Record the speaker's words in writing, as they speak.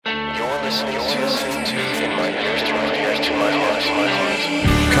Come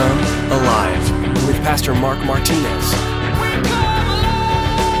Alive with Pastor Mark Martinez.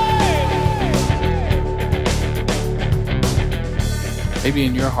 Maybe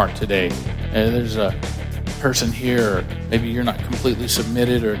in your heart today, there's a person here, or maybe you're not completely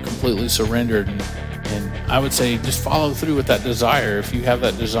submitted or completely surrendered. And I would say just follow through with that desire. If you have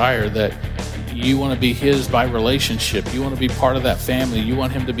that desire that you want to be his by relationship, you want to be part of that family, you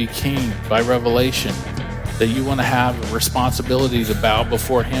want him to be king by revelation, that you want to have a responsibility to bow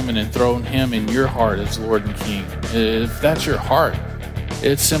before him and enthrone him in your heart as Lord and King. If that's your heart,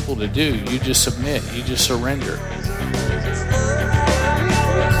 it's simple to do. You just submit, you just surrender.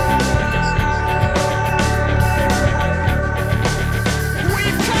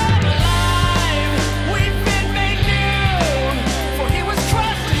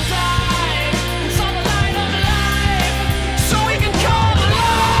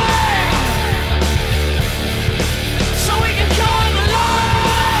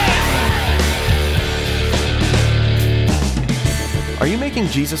 Are you making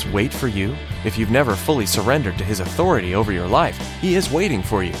Jesus wait for you? If you've never fully surrendered to his authority over your life, he is waiting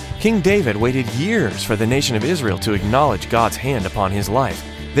for you. King David waited years for the nation of Israel to acknowledge God's hand upon his life.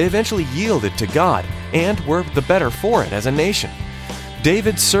 They eventually yielded to God and were the better for it as a nation.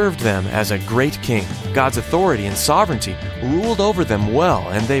 David served them as a great king. God's authority and sovereignty ruled over them well,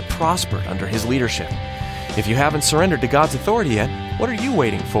 and they prospered under his leadership. If you haven't surrendered to God's authority yet, what are you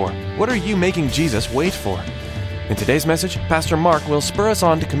waiting for? What are you making Jesus wait for? In today's message, Pastor Mark will spur us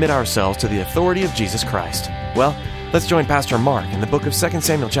on to commit ourselves to the authority of Jesus Christ. Well, let's join Pastor Mark in the book of 2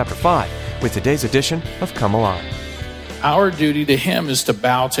 Samuel chapter 5 with today's edition of Come Alive. Our duty to him is to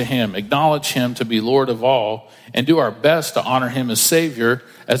bow to him, acknowledge him to be Lord of all, and do our best to honor him as Savior,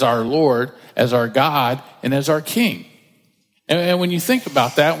 as our Lord, as our God, and as our King. And when you think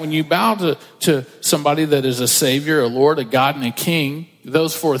about that, when you bow to somebody that is a Savior, a Lord, a God, and a King,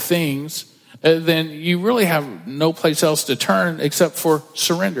 those four things, then you really have no place else to turn except for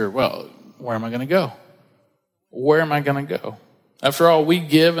surrender. Well, where am I going to go? Where am I going to go? After all, we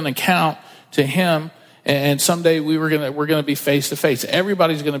give an account to him, and someday we're going to be face to face.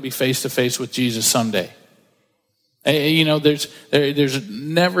 Everybody's going to be face to face with Jesus someday. You know, there's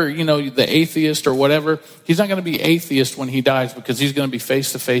never, the atheist or whatever. He's not going to be atheist when he dies because he's going to be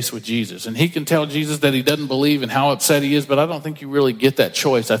face to face with Jesus. And he can tell Jesus that he doesn't believe and how upset he is, but I don't think you really get that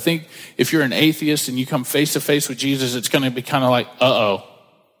choice. I think if you're an atheist and you come face to face with Jesus, it's going to be kind of like, uh-oh,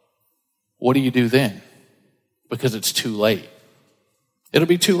 what do you do then? Because it's too late. It'll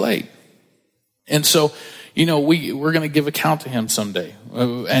be too late. And so, we're going to give account to him someday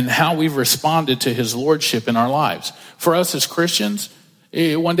and how we've responded to his lordship in our lives. For us as Christians,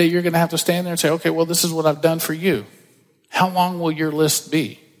 one day you're going to have to stand there and say, okay, well, this is what I've done for you. How long will your list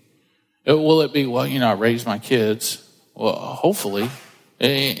be? Will it be, well, I raised my kids? Well, hopefully.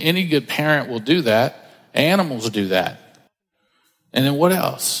 Any good parent will do that. Animals do that. And then what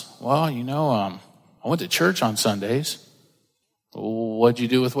else? Well, I went to church on Sundays. What'd you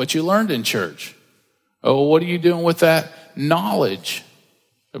do with what you learned in church? Oh, what are you doing with that knowledge?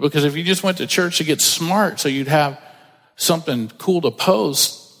 Because if you just went to church to get smart so you'd have something cool to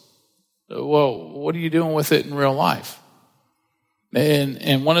post, well, what are you doing with it in real life?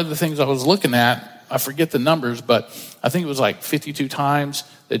 And one of the things I was looking at, I forget the numbers, but I think it was like 52 times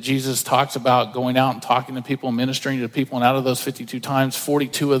that Jesus talks about going out and talking to people, ministering to people, and out of those 52 times,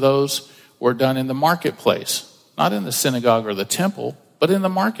 42 of those were done in the marketplace. Not in the synagogue or the temple, but in the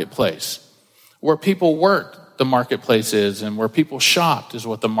marketplace. Where people worked, the marketplace is, and where people shopped is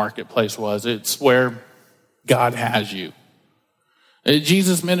what the marketplace was. It's where God has you.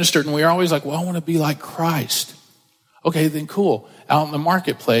 Jesus ministered, and we were always like, well, I want to be like Christ. Okay, then cool. Out in the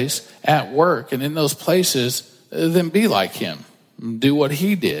marketplace, at work, and in those places, then be like him. Do what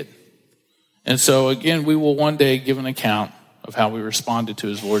he did. And so, again, we will one day give an account of how we responded to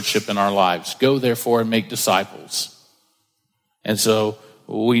his lordship in our lives. Go, therefore, and make disciples. And so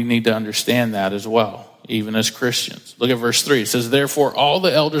we need to understand that as well, even as Christians. Look at verse 3. It says, therefore, all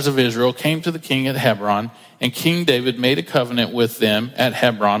the elders of Israel came to the king at Hebron, and King David made a covenant with them at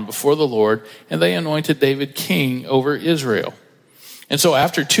Hebron before the Lord, and they anointed David king over Israel. And so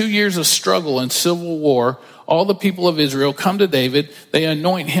after 2 years of struggle and civil war, all the people of Israel come to David. They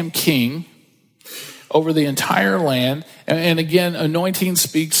anoint him king over the entire land. And again, anointing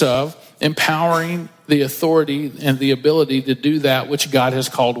speaks of empowering the authority and the ability to do that which God has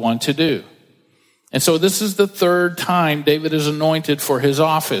called one to do. And so this is the third time David is anointed for his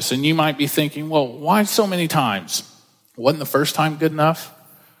office. And you might be thinking, well, why so many times? Wasn't the first time good enough?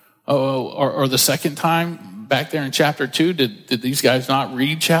 Or the second time? back there in chapter 2, did these guys not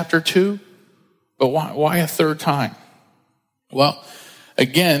read chapter 2? But why a third time? Well,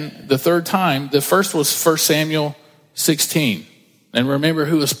 again, the third time, the first was 1 Samuel 16. And remember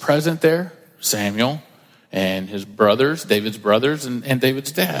who was present there? Samuel and his brothers, David's brothers, and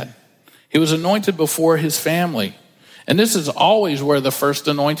David's dad. He was anointed before his family. And this is always where the first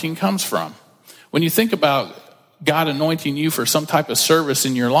anointing comes from. When you think about God anointing you for some type of service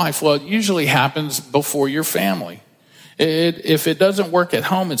in your life, well, it usually happens before your family. If it doesn't work at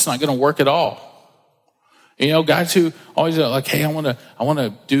home, it's not going to work at all. You know, guys who always are like, hey, I want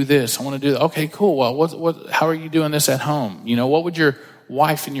to do this. I want to do that. Okay, cool. Well, how are you doing this at home? You know, what would your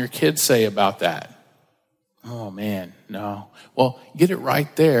wife and your kids say about that? Oh man, no. Well, get it right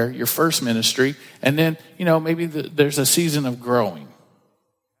there, your first ministry. And then, you know, maybe there's a season of growing.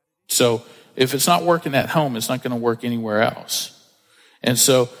 So if it's not working at home, it's not going to work anywhere else. And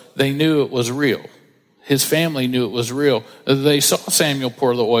so they knew it was real. His family knew it was real. They saw Samuel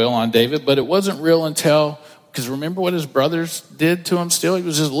pour the oil on David, but it wasn't real until, because remember what his brothers did to him still? He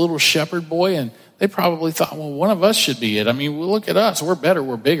was this little shepherd boy, and they probably thought, well, one of us should be it. I mean, look at us. We're better.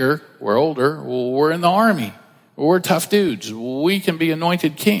 We're bigger. We're older. We're in the army. We're tough dudes. We can be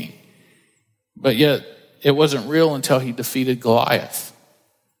anointed king. But yet, it wasn't real until he defeated Goliath.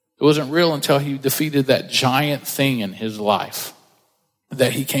 It wasn't real until he defeated that giant thing in his life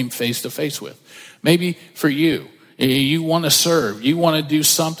that he came face to face with. Maybe for you, you want to serve, you want to do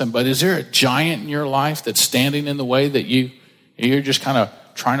something, but is there a giant in your life that's standing in the way that you're just kind of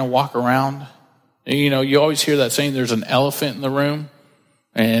trying to walk around? You know, you always hear that saying, there's an elephant in the room,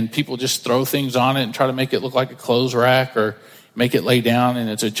 and people just throw things on it and try to make it look like a clothes rack or make it lay down, and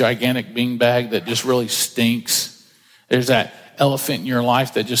it's a gigantic beanbag that just really stinks. There's that elephant in your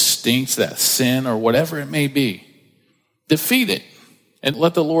life that just stinks, that sin or whatever it may be. Defeat it and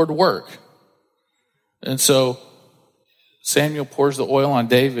let the Lord work. And so Samuel pours the oil on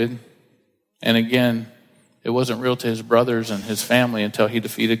David, and again, it wasn't real to his brothers and his family until he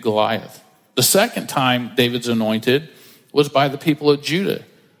defeated Goliath. The second time David's anointed was by the people of Judah,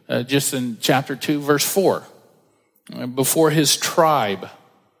 just in chapter 2, verse 4. Before his tribe,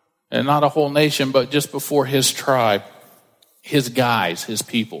 and not a whole nation, but just before his tribe, his guys, his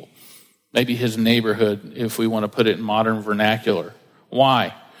people, maybe his neighborhood, if we want to put it in modern vernacular.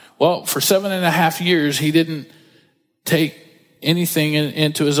 Why? Well, for 7.5 years, he didn't take anything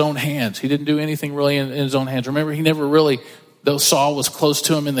into his own hands. He didn't do anything really in his own hands. Remember, he never really, though Saul was close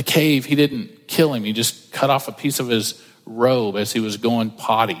to him in the cave, he didn't kill him. He just cut off a piece of his robe as he was going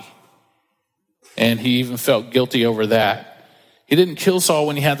potty. And he even felt guilty over that. He didn't kill Saul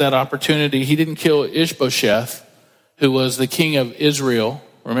when he had that opportunity. He didn't kill Ishbosheth, who was the king of Israel.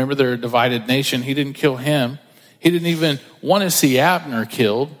 Remember, they're a divided nation. He didn't kill him. He didn't even want to see Abner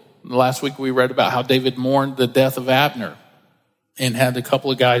killed. Last week we read about how David mourned the death of Abner and had a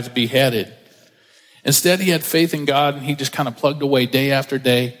couple of guys beheaded. Instead, he had faith in God, and he just kind of plugged away day after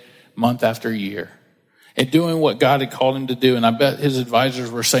day, month after year, and doing what God had called him to do. And I bet his advisors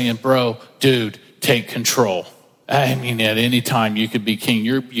were saying, bro, dude, take control. I mean, at any time you could be king.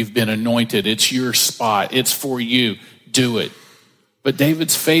 You've been anointed. It's your spot. It's for you. Do it. But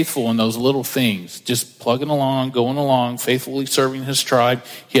David's faithful in those little things, just plugging along, going along, faithfully serving his tribe.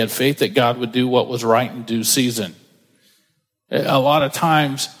 He had faith that God would do what was right in due season. A lot of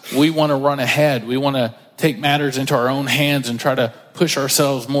times we want to run ahead. We want to take matters into our own hands and try to push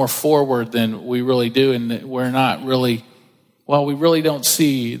ourselves more forward than we really do. And we're not really, well, we really don't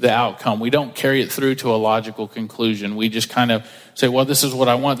see the outcome. We don't carry it through to a logical conclusion. We just kind of say, well, this is what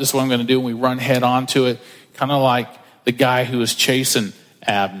I want. This is what I'm going to do. And we run head on to it, kind of like the guy who was chasing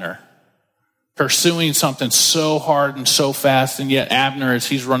Abner, pursuing something so hard and so fast, and yet Abner, as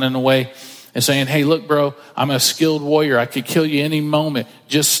he's running away and saying, hey, look, bro, I'm a skilled warrior. I could kill you any moment.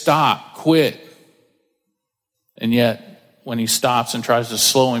 Just stop, quit. And yet, when he stops and tries to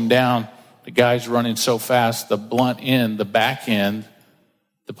slow him down, the guy's running so fast, the blunt end, the back end,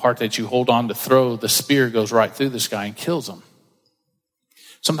 the part that you hold on to throw, the spear goes right through this guy and kills him.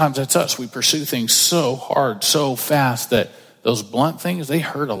 Sometimes that's us. We pursue things so hard, so fast that those blunt things, they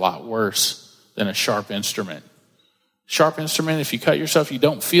hurt a lot worse than a sharp instrument. Sharp instrument, if you cut yourself, you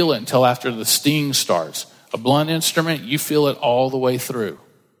don't feel it until after the sting starts. A blunt instrument, you feel it all the way through,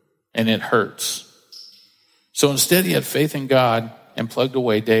 and it hurts. So instead, he had faith in God and plugged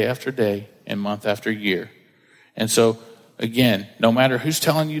away day after day and month after year. And so, again, no matter who's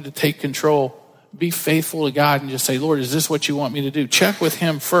telling you to take control, be faithful to God and just say, Lord, is this what you want me to do? Check with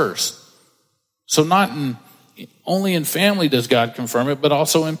him first. So only in family does God confirm it, but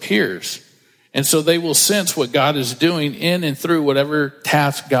also in peers. And so they will sense what God is doing in and through whatever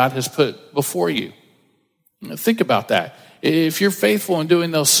task God has put before you. Think about that. If you're faithful in doing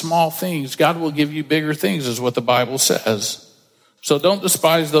those small things, God will give you bigger things, is what the Bible says. So don't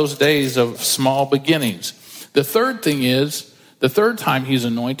despise those days of small beginnings. The third thing is, the third time he's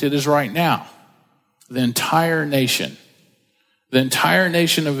anointed is right now. The entire nation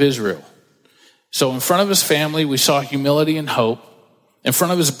of Israel. So in front of his family, we saw humility and hope. In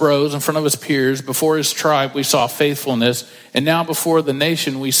front of his bros, in front of his peers, before his tribe, we saw faithfulness. And now before the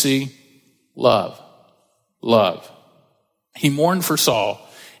nation, we see love. Love. He mourned for Saul,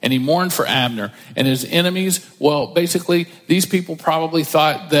 and he mourned for Abner. And his enemies, well, basically, these people probably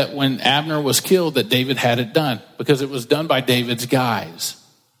thought that when Abner was killed, that David had it done, because it was done by David's guys.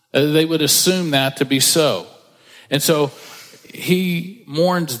 They would assume that to be so. And so he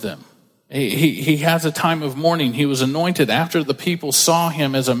mourns them. He has a time of mourning. He was anointed after the people saw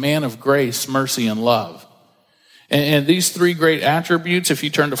him as a man of grace, mercy, and love. And these three great attributes, if you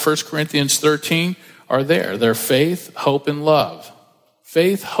turn to 1 Corinthians 13, are there. They're faith, hope, and love.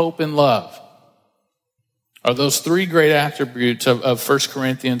 Faith, hope, and love are those three great attributes of 1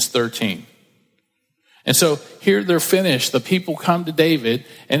 Corinthians 13. And so here they're finished. The people come to David,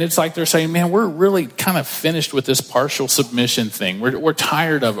 and it's like they're saying, man, we're really kind of finished with this partial submission thing. We're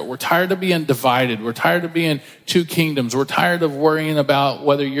tired of it. We're tired of being divided. We're tired of being two kingdoms. We're tired of worrying about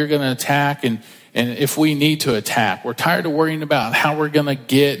whether you're going to attack and if we need to attack. We're tired of worrying about how we're going to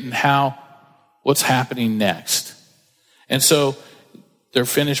get and what's happening next. And so they're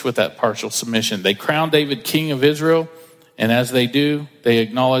finished with that partial submission. They crown David king of Israel, and as they do, they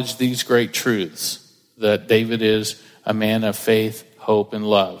acknowledge these great truths, that David is a man of faith, hope, and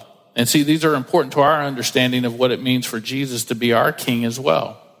love. And see, these are important to our understanding of what it means for Jesus to be our king as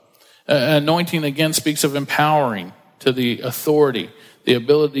well. Anointing, again, speaks of empowering to the authority, the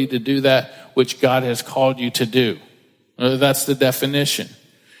ability to do that which God has called you to do. That's the definition.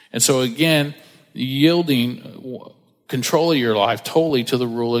 And so again, yielding control of your life totally to the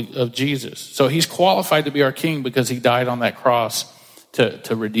rule of Jesus. So he's qualified to be our king because he died on that cross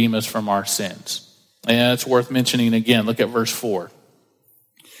to redeem us from our sins. And it's worth mentioning again. Look at verse 4.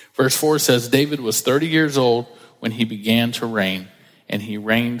 Verse 4 says, David was 30 years old when he began to reign, and he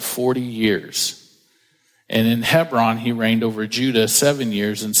reigned 40 years. And in Hebron, he reigned over Judah 7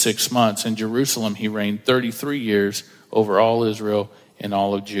 years and 6 months. In Jerusalem, he reigned 33 years over all Israel and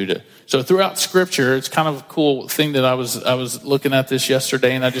all of Judah. So throughout Scripture, it's kind of a cool thing that I was looking at this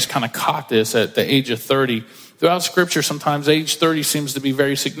yesterday, and I just kind of caught this at the age of 30. Throughout Scripture, sometimes age 30 seems to be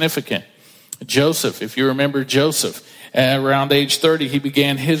very significant. Joseph, if you remember Joseph, around age 30, he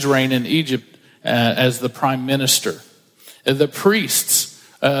began his reign in Egypt as the prime minister. The priests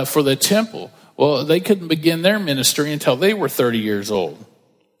for the temple, well, they couldn't begin their ministry until they were 30 years old.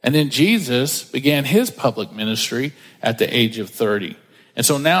 And then Jesus began his public ministry at the age of 30. And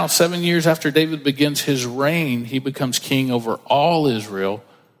so now, 7 years after David begins his reign, he becomes king over all Israel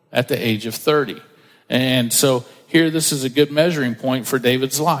at the age of 30. And so here, this is a good measuring point for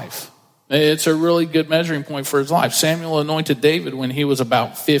David's life. It's a really good measuring point for his life. Samuel anointed David when he was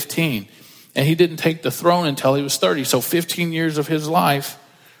about 15, and he didn't take the throne until he was 30. So 15 years of his life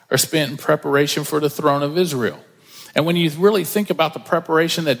are spent in preparation for the throne of Israel. And when you really think about the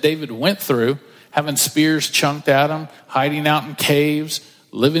preparation that David went through, having spears chunked at him, hiding out in caves,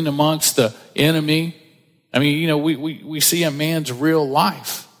 living amongst the enemy, I mean, we see a man's real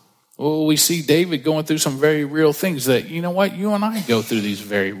life. Well, we see David going through some very real things that, you know what, you and I go through these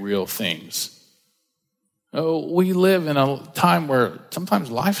very real things. We live in a time where sometimes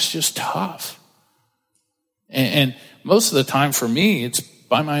life's just tough. And most of the time for me, it's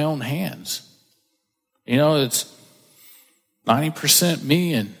by my own hands. It's 90%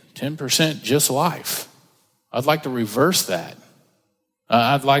 me and 10% just life. I'd like to reverse that.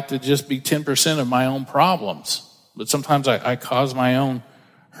 I'd like to just be 10% of my own problems. But sometimes I cause my own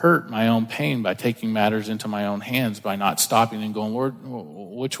hurt, my own pain by taking matters into my own hands, by not stopping and going, Lord,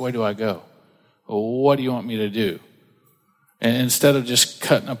 which way do I go? What do you want me to do? And instead of just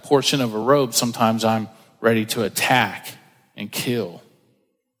cutting a portion of a robe, sometimes I'm ready to attack and kill.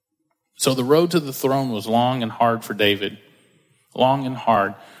 So the road to the throne was long and hard for David. Long and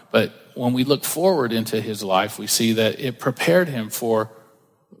hard. But when we look forward into his life, we see that it prepared him for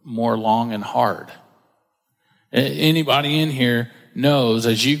more long and hard. Anybody in here knows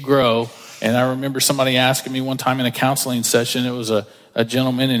as you grow, and I remember somebody asking me one time in a counseling session, it was a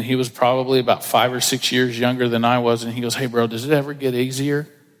gentleman, and he was probably about 5 or 6 years younger than I was, and he goes, hey bro, does it ever get easier?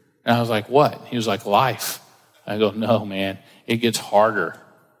 And I was like, what? He was like, life. I go, no man, it gets harder.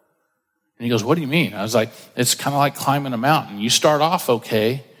 And he goes, what do you mean? I was like, it's kind of like climbing a mountain. You start off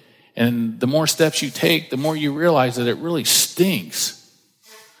okay, and the more steps you take, the more you realize that it really stinks.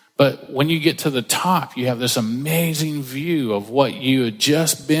 But when you get to the top, you have this amazing view of what you had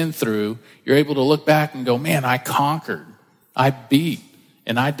just been through. You're able to look back and go, man, I conquered, I beat,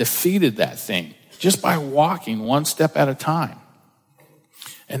 and I defeated that thing just by walking one step at a time.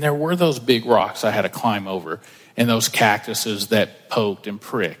 And there were those big rocks I had to climb over, and those cactuses that poked and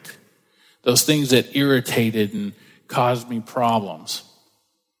pricked, those things that irritated and caused me problems.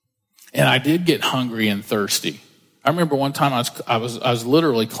 And I did get hungry and thirsty. I remember one time I was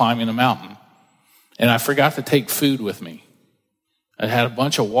literally climbing a mountain, and I forgot to take food with me. I had a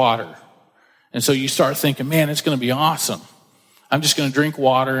bunch of water. And so you start thinking, man, it's going to be awesome. I'm just going to drink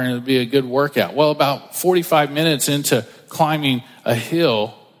water and it'll be a good workout. Well, about 45 minutes into climbing a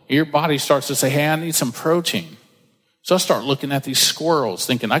hill, your body starts to say, hey, I need some protein. So I start looking at these squirrels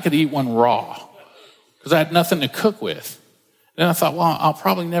thinking I could eat one raw because I had nothing to cook with. Then I thought, well, I'll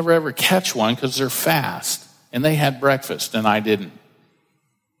probably never ever catch one because they're fast. And they had breakfast and I didn't.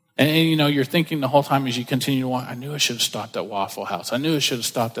 And you know, you're thinking the whole time as you continue to walk, I knew I should have stopped at Waffle House. I knew I should have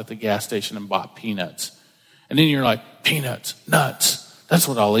stopped at the gas station and bought peanuts. And then you're like, peanuts, nuts, that's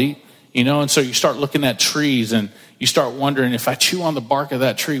what I'll eat. You know, and so you start looking at trees and you start wondering, if I chew on the bark of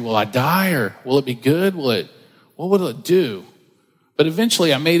that tree, will I die or will it be good? What will it do? But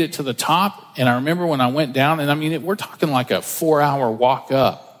eventually I made it to the top, and I remember when I went down, and I mean, we're talking like a 4-hour walk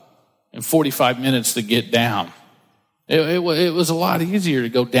up and 45 minutes to get down. It was a lot easier to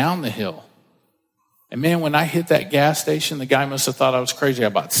go down the hill. And man, when I hit that gas station, the guy must have thought I was crazy. I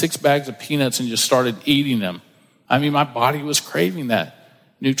bought 6 bags of peanuts and just started eating them. I mean, my body was craving that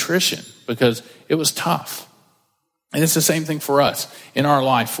nutrition because it was tough. And it's the same thing for us. In our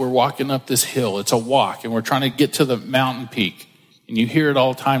life, we're walking up this hill. It's a walk, and we're trying to get to the mountain peak. And you hear it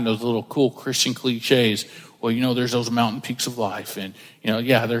all the time, those little cool Christian cliches. Well, you know, there's those mountain peaks of life. And, you know,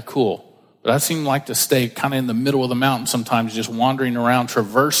 yeah, they're cool. But I seem like to stay kind of in the middle of the mountain sometimes, just wandering around,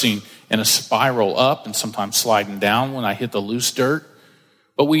 traversing in a spiral up and sometimes sliding down when I hit the loose dirt.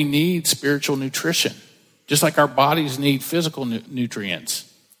 But we need spiritual nutrition, just like our bodies need physical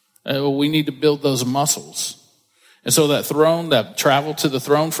nutrients. We need to build those muscles. And so that travel to the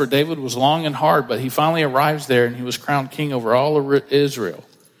throne for David was long and hard, but he finally arrives there and he was crowned king over all of Israel.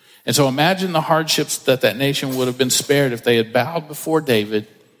 And so imagine the hardships that nation would have been spared if they had bowed before David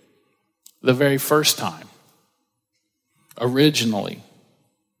the very first time. Originally,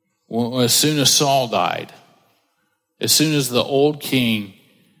 as soon as Saul died, as soon as the old king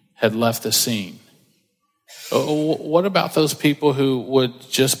had left the scene. What about those people who would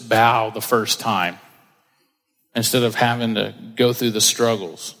just bow the first time instead of having to go through the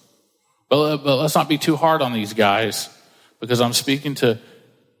struggles? But let's not be too hard on these guys, because I'm speaking to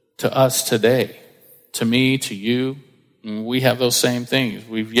us today, to me, to you. We have those same things.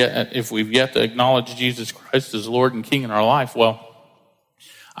 If we've yet to acknowledge Jesus Christ as Lord and King in our life, well,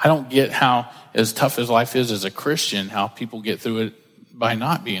 I don't get how, as tough as life is as a Christian, how people get through it by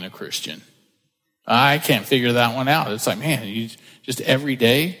not being a Christian. I can't figure that one out. It's like, man, you just every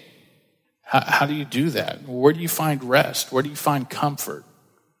day, how do you do that? Where do you find rest? Where do you find comfort?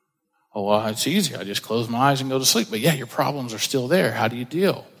 Oh, well, it's easy. I just close my eyes and go to sleep. But yeah, your problems are still there. How do you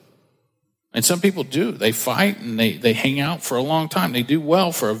deal? And some people do. They fight and they hang out for a long time. They do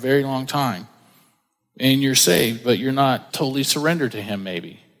well for a very long time. And you're saved, but you're not totally surrendered to him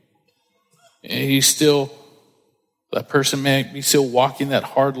maybe. That person may be still walking that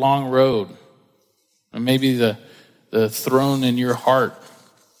hard, long road. And maybe the throne in your heart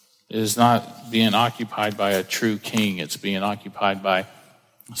is not being occupied by a true king. It's being occupied by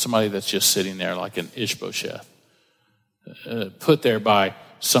somebody that's just sitting there like an Ishbosheth. Put there by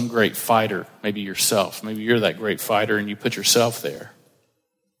some great fighter, maybe yourself. Maybe you're that great fighter and you put yourself there.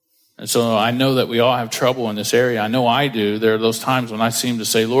 And so I know that we all have trouble in this area. I know I do. There are those times when I seem to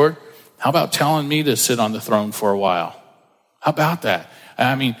say, Lord, how about telling me to sit on the throne for a while? How about that?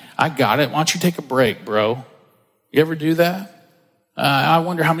 I mean, I got it. Why don't you take a break, bro? You ever do that? I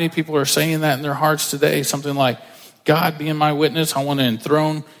wonder how many people are saying that in their hearts today. Something like, God, being my witness, I want to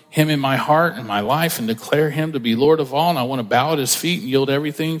enthrone him in my heart and my life and declare him to be Lord of all. And I want to bow at his feet and yield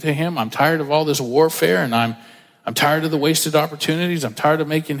everything to him. I'm tired of all this warfare, and I'm tired of the wasted opportunities. I'm tired of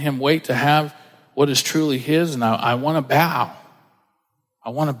making him wait to have what is truly his. And I want to bow. I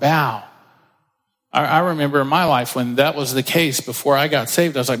want to bow. I remember in my life when that was the case before I got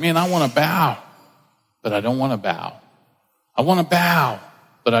saved. I was like, man, I want to bow, but I don't want to bow. I want to bow,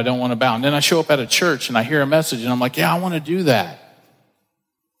 but I don't want to bow. And then I show up at a church and I hear a message and I'm like, yeah, I want to do that.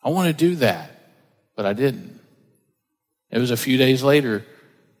 I want to do that, but I didn't. It was a few days later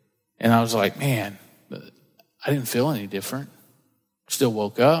and I was like, man, I didn't feel any different. Still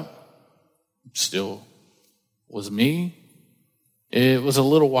woke up, still was me. It was a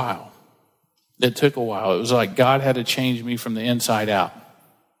little while. It took a while. It was like God had to change me from the inside out.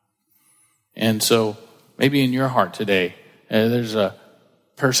 And so maybe in your heart today, there's a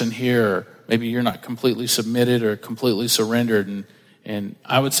person here, or maybe you're not completely submitted or completely surrendered. And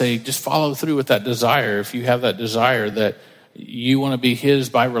I would say just follow through with that desire. If you have that desire that you want to be his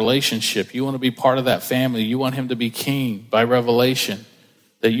by relationship, you want to be part of that family, you want him to be king by revelation,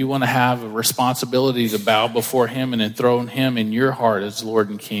 that you want to have a responsibility to bow before him and enthrone him in your heart as Lord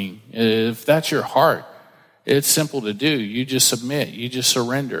and King. If that's your heart, it's simple to do. You just submit. You just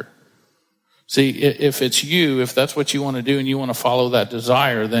surrender. See, if it's you, if that's what you want to do and you want to follow that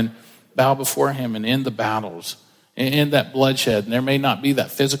desire, then bow before him and end the battles, and end that bloodshed. And there may not be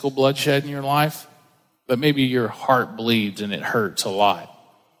that physical bloodshed in your life, but maybe your heart bleeds and it hurts a lot.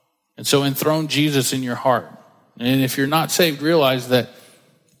 And so enthrone Jesus in your heart. And if you're not saved, realize that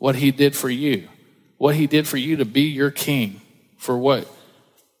what he did for you to be your king, for what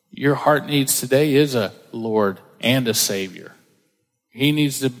your heart needs today is a Lord and a Savior. He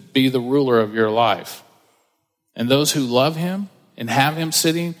needs to be the ruler of your life. And those who love him and have him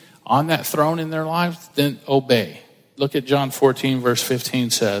sitting on that throne in their lives, then obey. Look at John 14, verse 15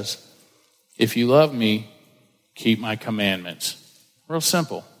 says, if you love me, keep my commandments. Real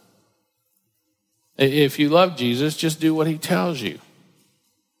simple. If you love Jesus, just do what he tells you.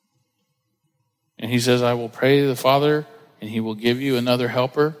 And he says, I will pray to the Father, and he will give you another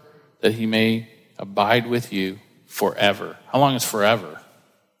helper, that he may abide with you forever. How long is forever?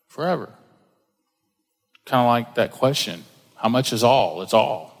 Forever. Kind of like that question, how much is all? It's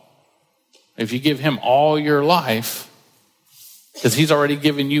all. If you give him all your life, because he's already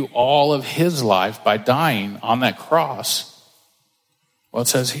given you all of his life by dying on that cross. Well, it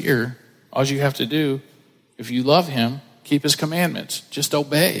says here, all you have to do, if you love him, keep his commandments. Just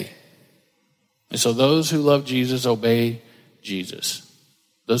obey. And so those who love Jesus obey Jesus.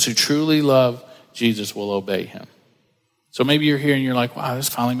 Those who truly love Jesus will obey him. So maybe you're here and you're like, wow, this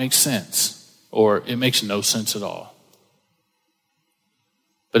finally makes sense. Or it makes no sense at all.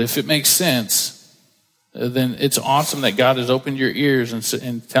 But if it makes sense, then it's awesome that God has opened your ears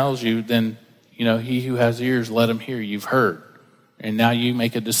and tells you, then, he who has ears, let him hear. You've heard. And now you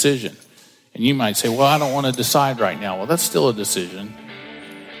make a decision. And you might say, well, I don't want to decide right now. Well, that's still a decision.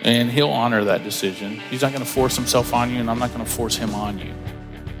 And he'll honor that decision. He's not going to force himself on you, and I'm not going to force him on you.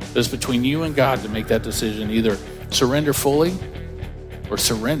 But it's between you and God to make that decision. Either surrender fully or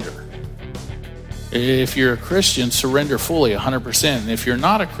surrender. If you're a Christian, surrender fully, 100%. And if you're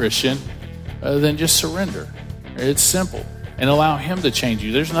not a Christian, then just surrender. It's simple. And allow him to change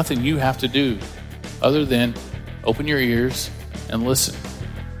you. There's nothing you have to do other than open your ears and listen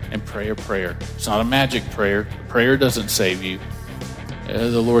and pray a prayer. It's not a magic prayer. Prayer doesn't save you.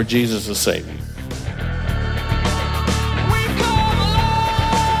 The Lord Jesus will save you.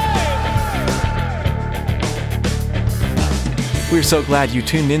 We're so glad you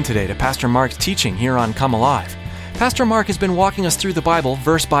tuned in today to Pastor Mark's teaching here on Come Alive. Pastor Mark has been walking us through the Bible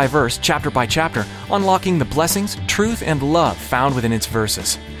verse by verse, chapter by chapter, unlocking the blessings, truth, and love found within its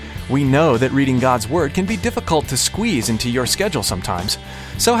verses. We know that reading God's Word can be difficult to squeeze into your schedule sometimes,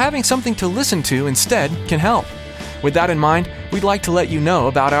 so having something to listen to instead can help. With that in mind, we'd like to let you know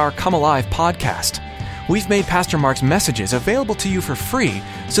about our Come Alive podcast. We've made Pastor Mark's messages available to you for free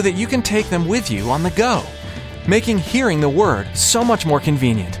so that you can take them with you on the go, making hearing the Word so much more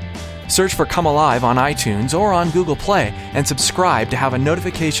convenient. Search for Come Alive on iTunes or on Google Play and subscribe to have a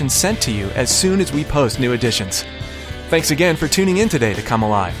notification sent to you as soon as we post new editions. Thanks again for tuning in today to Come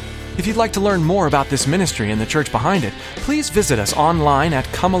Alive. If you'd like to learn more about this ministry and the church behind it, please visit us online at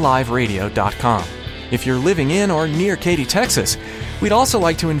comealiveradio.com. If you're living in or near Katy, Texas, we'd also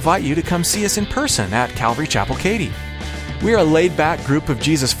like to invite you to come see us in person at Calvary Chapel, Katy. We're a laid-back group of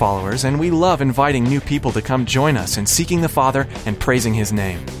Jesus followers, and we love inviting new people to come join us in seeking the Father and praising His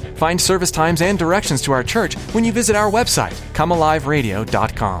name. Find service times and directions to our church when you visit our website,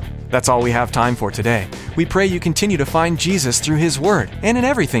 comealiveradio.com. That's all we have time for today. We pray you continue to find Jesus through His Word and in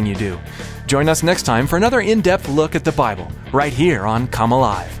everything you do. Join us next time for another in-depth look at the Bible, right here on Come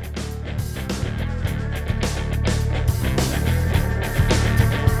Alive.